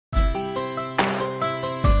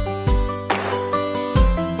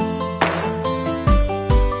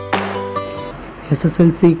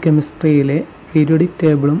SSLC കെമിസ്ട്രിയിലെ periodic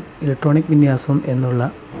ടേബിളും electronic വിന്യാസവും എന്നുള്ള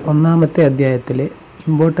ഒന്നാമത്തെ അധ്യായത്തിലെ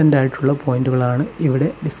ഇമ്പോർട്ടൻ്റ് ആയിട്ടുള്ള പോയിന്റുകളാണ് ഇവിടെ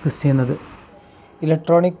ഡിസ്കസ് ചെയ്യുന്നത്.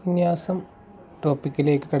 ഇലക്ട്രോണിക് വിന്യാസം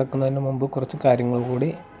ടോപ്പിക്കിലേക്ക് കടക്കുന്നതിന് മുമ്പ് കുറച്ച് കാര്യങ്ങൾ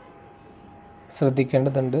കൂടി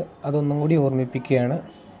ശ്രദ്ധിക്കേണ്ടതുണ്ട്. അതൊന്നും കൂടി ഓർമ്മിപ്പിക്കുകയാണ്.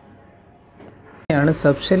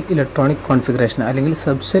 സബ്ഷെൽ ഇലക്ട്രോണിക് കോൺഫിഗറേഷൻ അല്ലെങ്കിൽ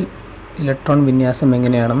സബ്ഷെൽ ഇലക്ട്രോൺ വിന്യാസം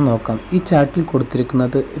എങ്ങനെയാണെന്ന് നോക്കാം. ഈ ചാർട്ടിൽ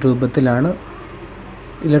കൊടുത്തിരിക്കുന്നത് രൂപത്തിലാണ്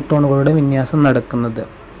ഇലക്ട്രോണുകളുടെ വിന്യാസം നടക്കുന്നത്.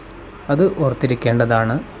 അത്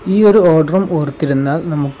ഓർത്തിരിക്കേണ്ടതാണ്. ഈ ഒരു ഓർഡറും ഓർത്തിരുന്നാൽ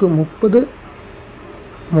നമുക്ക് 30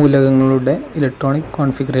 മൂലകങ്ങളുടെ ഇലക്ട്രോണിക്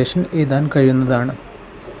കോൺഫിഗറേഷൻ എഴുതാൻ കഴിയുന്നതാണ്.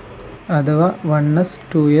 അഥവാ 1s,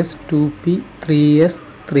 2s, 2p, 3s,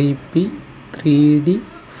 3p, 3d,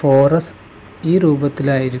 4s ഈ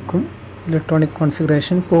രൂപത്തിലായിരിക്കും ഇലക്ട്രോണിക്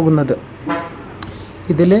കോൺഫിഗറേഷൻ പോകുന്നത്.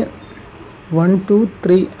 ഇതിൽ 1, 2,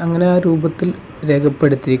 3 അങ്ങനെ ആ രൂപത്തിൽ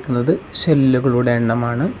രേഖപ്പെടുത്തിയിരിക്കുന്നത് ഷെല്ലുകളുടെ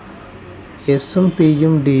എണ്ണമാണ്. എസും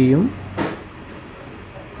പിയും ഡിയും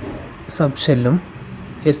സബ് ഷെല്ലും,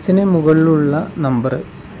 എസിന് മുകളിലുള്ള നമ്പർ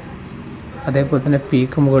അതേപോലെ തന്നെ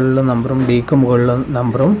പിക്ക് മുകളിലുള്ള നമ്പറും ഡിക്ക് മുകളിലുള്ള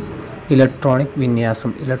നമ്പറും ഇലക്ട്രോണിക്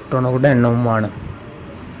വിന്യാസം, ഇലക്ട്രോണുകളുടെ എണ്ണവുമാണ്.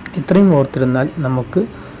 ഇത്രയും ഓർത്തിരുന്നാൽ നമുക്ക്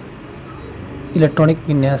ഇലക്ട്രോണിക്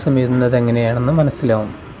വിന്യാസം എഴുതുന്നത് എങ്ങനെയാണെന്ന്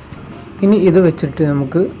മനസ്സിലാവും. ഇനി ഇത് വെച്ചിട്ട്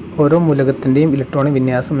നമുക്ക് ഓരോ മൂലകത്തിൻ്റെയും ഇലക്ട്രോണിക്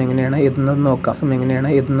വിന്യാസം എങ്ങനെയാണ് എഴുതുന്നത്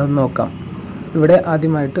നോക്കാം. ഇവിടെ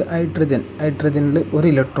ആദ്യമായിട്ട് ഹൈഡ്രജനിൽ ഒരു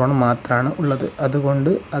ഇലക്ട്രോൺ മാത്രമാണ് ഉള്ളത്.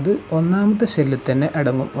 അതുകൊണ്ട് അത് ഒന്നാമത്തെ ഷെല്ലിൽ തന്നെ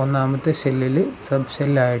അടങ്ങും. ഒന്നാമത്തെ ഷെല്ലിൽ സബ്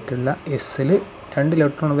ഷെല്ലായിട്ടുള്ള എസ്സിൽ 2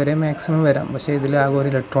 ഇലക്ട്രോൺ വരെ മാക്സിമം വരാം. പക്ഷേ ഇതിൽ ആകെ ഒരു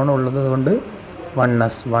ഇലക്ട്രോൺ ഉള്ളത് കൊണ്ട്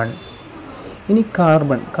 1s1. ഇനി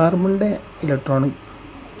കാർബണിൻ്റെ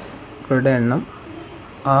ഇലക്ട്രോണുകളുടെ എണ്ണം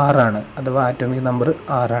 6ആണ്, അഥവാ ആറ്റോമിക് നമ്പർ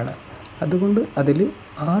 6ആണ്. അതുകൊണ്ട് അതിൽ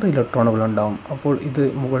 6 ഇലക്ട്രോണുകളുണ്ടാവും. അപ്പോൾ ഇത്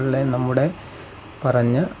മുകളിലെ നമ്മുടെ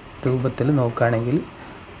പറഞ്ഞ രൂപത്തിൽ നോക്കുകയാണെങ്കിൽ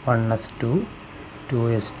 1s2,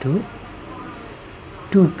 2s2,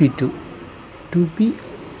 2p2. 2p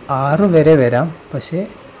 6 വരെ വരാം. പക്ഷേ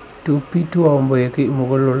 2p2 ആകുമ്പോഴേക്ക്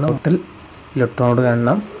മുകളിലുള്ള ടോട്ടൽ ഇലക്ട്രോണുകളുടെ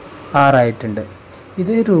എണ്ണം 6 ആയിട്ടുണ്ട്.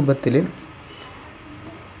 ഇതേ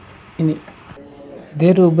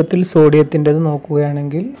രൂപത്തിൽ സോഡിയത്തിൻ്റെത്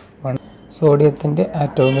നോക്കുകയാണെങ്കിൽ സോഡിയത്തിൻ്റെ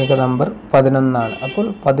ആറ്റോമിക നമ്പർ 11ആണ്. അപ്പോൾ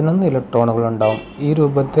 11 ഇലക്ട്രോണുകൾ ഉണ്ടാവും. ഈ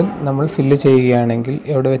രൂപത്തിൽ നമ്മൾ ഫില്ല് ചെയ്യുകയാണെങ്കിൽ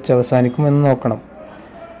എവിടെ വെച്ച് അവസാനിക്കുമെന്ന് നോക്കണം.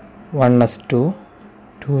 1s2,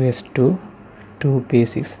 2s2,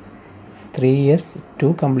 2p6,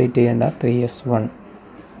 3s2 complete ചെയ്യേണ്ട 3s1.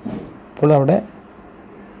 അപ്പോൾ അവിടെ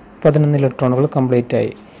 11 ഇലക്ട്രോണുകൾ കംപ്ലീറ്റ്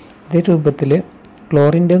ആയി. ഇതേ രൂപത്തിൽ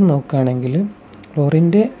ക്ലോറിൻ്റെത് നോക്കുകയാണെങ്കിൽ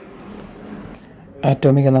ക്ലോറിൻ്റെ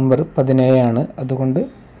ആറ്റോമിക നമ്പർ 17ആണ്. അതുകൊണ്ട്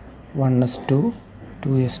 1s2,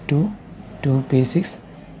 2s2, 2p6,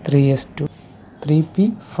 3s2,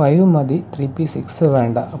 3p5 മതി, 3p6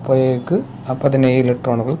 വേണ്ട. അപ്പോഴേക്ക് ആ 17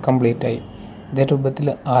 ഇലക്ട്രോണുകൾ കംപ്ലീറ്റ് ആയി. ഇതേ രൂപത്തിൽ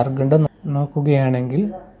ആർഗണിൻ്റെ നോക്കുകയാണെങ്കിൽ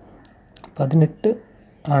 18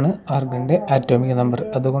 ആണ് ആർഗണിൻ്റെ ആറ്റോമിക നമ്പർ.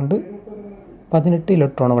 അതുകൊണ്ട് 18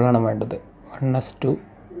 ഇലക്ട്രോണുകളാണ് വേണ്ടത്. 1s2,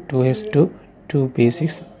 2s2,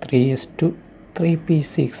 2p6, 3s2,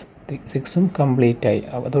 3p6 6ഉം complete ആയി.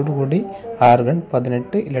 അതോടുകൂടി ആർഗൺ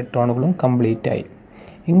 18 ഇലക്ട്രോണുകളും കംപ്ലീറ്റ് ആയി.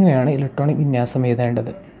 ഇങ്ങനെയാണ് ഇലക്ട്രോണിക് വിന്യാസം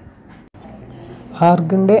എഴുതേണ്ടത്.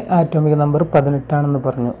 ആർഗണിൻ്റെ ആറ്റോമിക നമ്പർ 18 ആണെന്ന്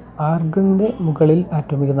പറഞ്ഞു. ആർഗണിൻ്റെ മുകളിൽ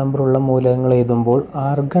ആറ്റോമിക നമ്പറുള്ള മൂലകങ്ങൾ എഴുതുമ്പോൾ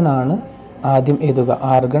ആർഗണാണ് ആദ്യം എഴുതുക.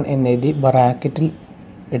 ആർഗൺ എന്നെഴുതി ബ്രാക്കറ്റിൽ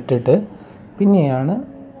ഇട്ടിട്ട് പിന്നെയാണ്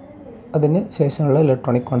അതിന് ശേഷമുള്ള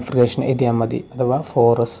ഇലക്ട്രോണിക് കോൺഫിഗറേഷൻ എഴുതിയാൽ മതി. അഥവാ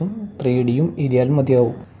 4sഉം 3dയും എഴുതിയാൽ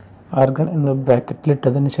മതിയാവും. ആർഗൺ എന്ന്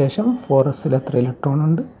ബ്രാക്കറ്റിലിട്ടതിന് ശേഷം 4sൽ എത്ര ഇലക്ട്രോൺ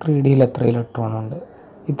ഉണ്ട്, 3dയിൽ എത്ര ഇലക്ട്രോൺ ഉണ്ട്,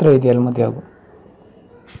 ഇത്ര എഴുതിയാൽ മതിയാകും.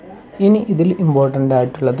 ഇനി ഇതിൽ ഇമ്പോർട്ടൻ്റ്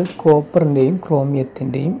ആയിട്ടുള്ളത് കോപ്പറിൻ്റെയും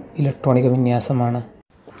ക്രോമിയത്തിൻ്റെയും ഇലക്ട്രോണിക് വിന്യാസമാണ്.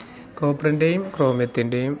 കോപ്പറിൻ്റെയും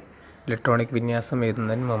ക്രോമിയത്തിൻ്റെയും ഇലക്ട്രോണിക് വിന്യാസം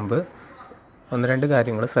എഴുതുന്നതിന് മുമ്പ് 1-2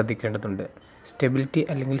 കാര്യങ്ങൾ ശ്രദ്ധിക്കേണ്ടതുണ്ട്. സ്റ്റെബിലിറ്റി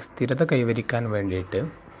അല്ലെങ്കിൽ സ്ഥിരത കൈവരിക്കാൻ വേണ്ടിയിട്ട്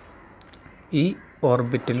ഈ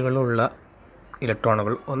ഓർബിറ്റലുകളുള്ള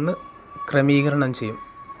ഇലക്ട്രോണുകൾ ഒന്ന് ക്രമീകരണം ചെയ്യും.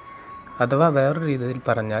 അഥവാ വേറൊരു രീതിയിൽ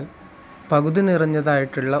പറഞ്ഞാൽ പകുതി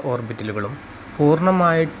നിറഞ്ഞതായിട്ടുള്ള ഓർബിറ്റലുകളും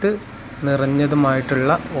പൂർണ്ണമായിട്ട് നിറഞ്ഞതുമായിട്ടുള്ള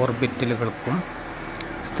ഓർബിറ്റലുകൾക്കും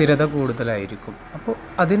സ്ഥിരത കൂടുതലായിരിക്കും. അപ്പോൾ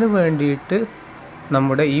അതിനു വേണ്ടിയിട്ട്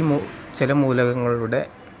നമ്മുടെ ഈ ചില മൂലകങ്ങളുടെ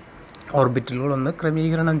ഓർബിറ്റലുകളൊന്ന്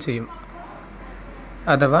ക്രമീകരണം ചെയ്യും.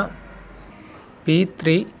 അഥവാ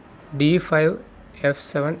p3, d5,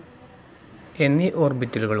 f7 എന്നീ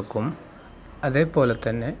ഓർബിറ്റലുകൾക്കും അതേപോലെ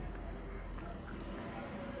തന്നെ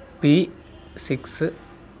p6,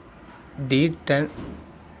 d10,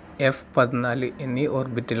 f14 എന്നീ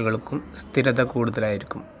ഓർബിറ്റലുകൾക്കും സ്ഥിരത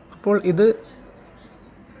കൂടുതലായിരിക്കും. അപ്പോൾ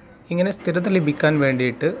ഇങ്ങനെ സ്ഥിരത ലഭിക്കാൻ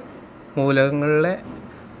വേണ്ടിയിട്ട് മൂലകങ്ങളിലെ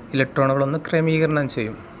ഇലക്ട്രോണുകളൊന്ന് ക്രമീകരണം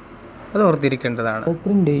ചെയ്യും. അത് ഓർത്തിരിക്കേണ്ടതാണ്.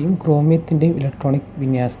 കോപ്പറിൻ്റെയും ക്രോമിയത്തിൻ്റെയും ഇലക്ട്രോണിക്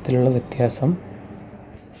വിന്യാസത്തിലുള്ള വ്യത്യാസം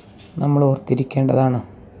നമ്മൾ ഓർത്തിരിക്കേണ്ടതാണ്.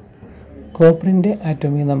 കോപ്പറിൻ്റെ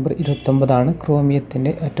ആറ്റോമിക് നമ്പർ 29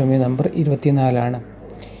 ക്രോമിയത്തിൻ്റെ ആറ്റോമിക് നമ്പർ 24.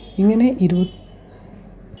 ഇങ്ങനെ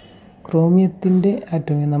ക്രോമിയത്തിൻ്റെ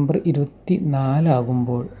ആറ്റോമിക് നമ്പർ 24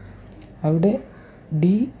 ആകുമ്പോൾ അവിടെ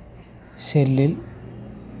ഡി ഷെല്ലിൽ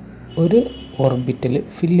ഒരു ഓർബിറ്റൽ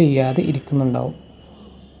ഫില്ല് ചെയ്യാതെ ഇരിക്കുന്നുണ്ടാവും.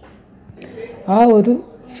 ആ ഒരു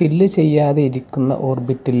ഫില്ല് ചെയ്യാതെ ഇരിക്കുന്ന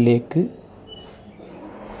ഓർബിറ്റലിലേക്ക്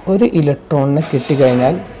ഒരു ഇലക്ട്രോണിനെ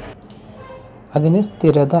കിട്ടിക്കഴിഞ്ഞാൽ അതിന്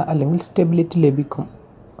സ്ഥിരത അല്ലെങ്കിൽ സ്റ്റെബിലിറ്റി ലഭിക്കും.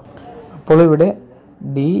 അപ്പോൾ ഇവിടെ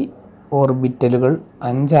ഡി ഓർബിറ്റലുകൾ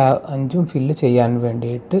 5 ഫില്ല് ചെയ്യാൻ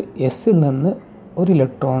വേണ്ടിയിട്ട് എസ്സിൽ നിന്ന് ഒരു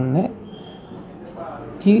ഇലക്ട്രോണിനെ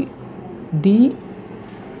ഈ ഡി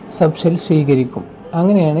സബ്ഷെൽ സ്വീകരിക്കും.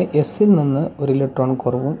 അങ്ങനെയാണ് എസ്സിൽ നിന്ന് ഒരു ഇലക്ട്രോൺ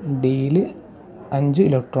കുറവും ഡിയിൽ 5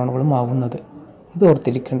 ഇലക്ട്രോണുകളും ആവുന്നത്. ഇത്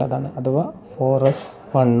ഓർത്തിരിക്കേണ്ടതാണ്. അഥവാ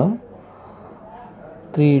 4s1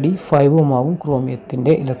 3d5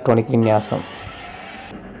 ക്രോമിയത്തിൻ്റെ ഇലക്ട്രോണിക് വിന്യാസം.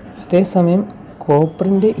 അതേസമയം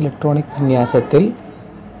കോപ്പറിൻ്റെ ഇലക്ട്രോണിക് വിന്യാസത്തിൽ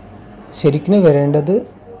ശരിക്കും വരേണ്ടത്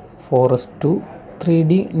 4s2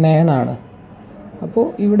 3d9 ആണ്. അപ്പോൾ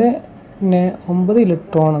ഇവിടെ 9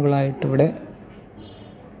 ഇലക്ട്രോണുകളായിട്ട് ഇവിടെ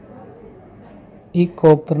ഈ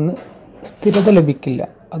കോപ്പറിന് സ്ഥിരത ലഭിക്കില്ല.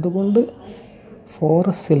 അതുകൊണ്ട്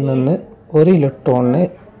 4sൽ നിന്ന് ഒരു ഇലക്ട്രോണിന്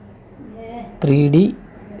 3d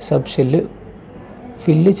സബ്ഷെല്ല്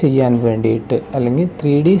ഫില്ല് ചെയ്യാൻ വേണ്ടിയിട്ട് അല്ലെങ്കിൽ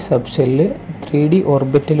 3d സബ്ഷെല്ല് 3d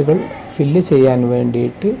ഓർബിറ്റലുകൾ ഫില്ല് ചെയ്യാൻ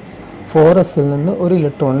വേണ്ടിയിട്ട് 4sൽ നിന്ന് ഒരു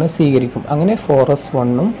ഇലക്ട്രോണിനെ സ്വീകരിക്കും. അങ്ങനെ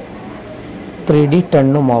 4s1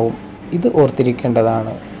 3d10 ആവും. ഇത്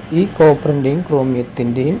ഓർത്തിരിക്കേണ്ടതാണ്. ഈ കോപ്പറിൻ്റെയും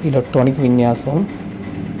ക്രോമിയത്തിൻ്റെയും ഇലക്ട്രോണിക് വിന്യാസവും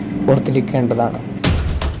ഓർത്തിരിക്കേണ്ടതാണ്.